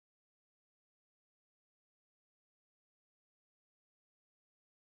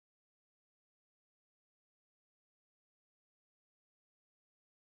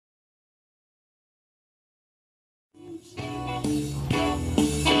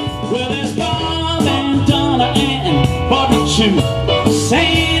Well, there's Bob and Donna and Barbie too,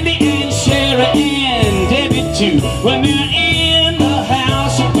 Sandy and Sherry and Debbie too. When they're in the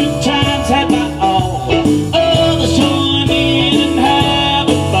house, good times had by all. Others join in and have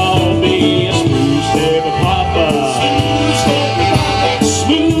a ball. Be a smooth stepping papa,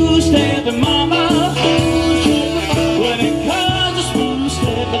 smooth stepping mama. When it comes to smooth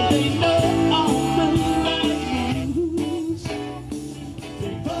stepping, they know all the moves.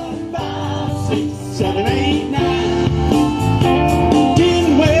 3, 4, 5, 6, 7, 8, 9.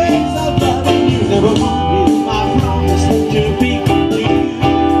 10 ways of loving you. Number 1 is my promise to be with you.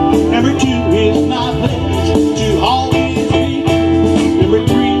 Number 2 is my pledge to always be. Number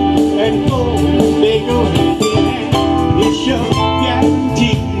 3 and 4, they go hand in hand. It's your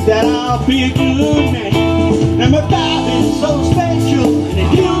guarantee that I'll be a good man. Number 5 is so special and it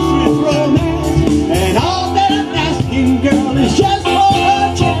deals with romance. And all that I'm asking, girl, is just for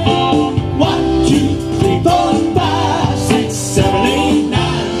a chance. 1, 2, 3, 4, 5, 6, 7, 8, 9.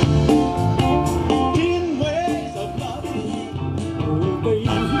 10 ways of loving you, oh baby.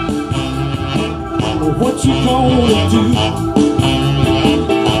 What you gonna do?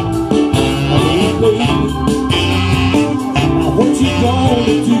 Hey baby, what you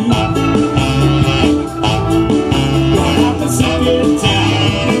gonna do? I'm sick and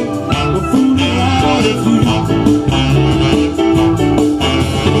tired of fooling around with you.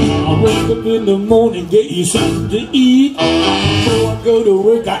 I wake up in the morning, get you something to eat. Before I go to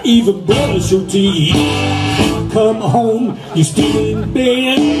work, I even brush your teeth. Come home, you're still in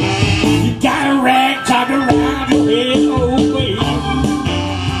bed. You got a rag tied around your head, oh baby.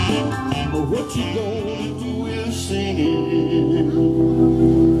 What you gonna do? We're singing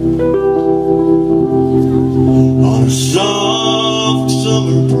on a soft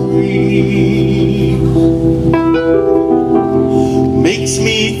summer breeze. Makes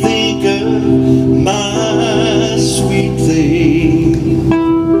me think of my sweet thing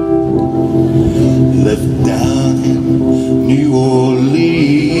left down in New Orleans.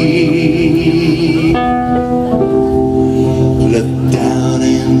 Left down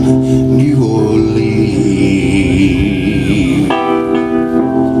in New Orleans.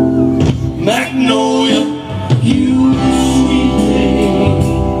 Magnolia, you sweet thing,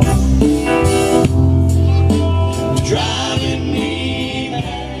 driving me mad.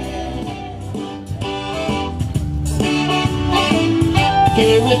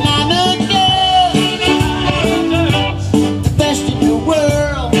 Carolina girl, the best in the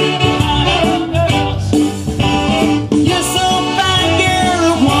world. You're so fine,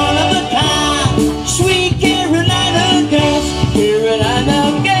 girl, one of a kind. Sweet Carolina girls, Carolina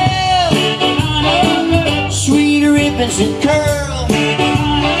girl, sweet ribbons and curls.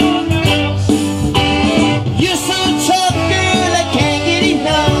 You're so tough, girl, I can't get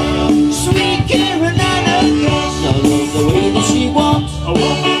enough. Sweet Carolina girls, I love the way that she walks.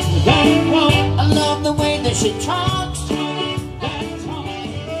 I love the way that she talks.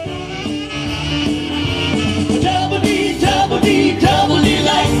 Double-D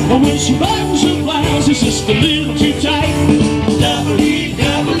like. But when she buttons her blouse, it's just a little too tight. Double-D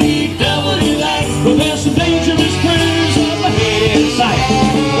like. But there's some dangerous curves up ahead in sight.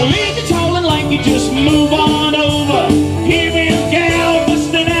 Well, leave you tolling like you just move on over. Give me a gal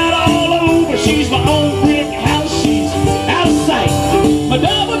busting out all over. She's my own brick house, she's out of sight. My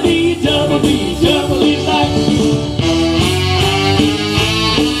double-D like.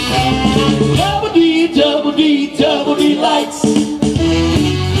 Double-D lights.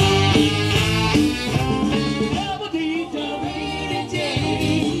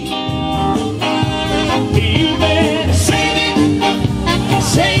 You better save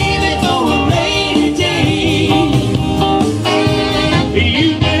it for a rainy day. You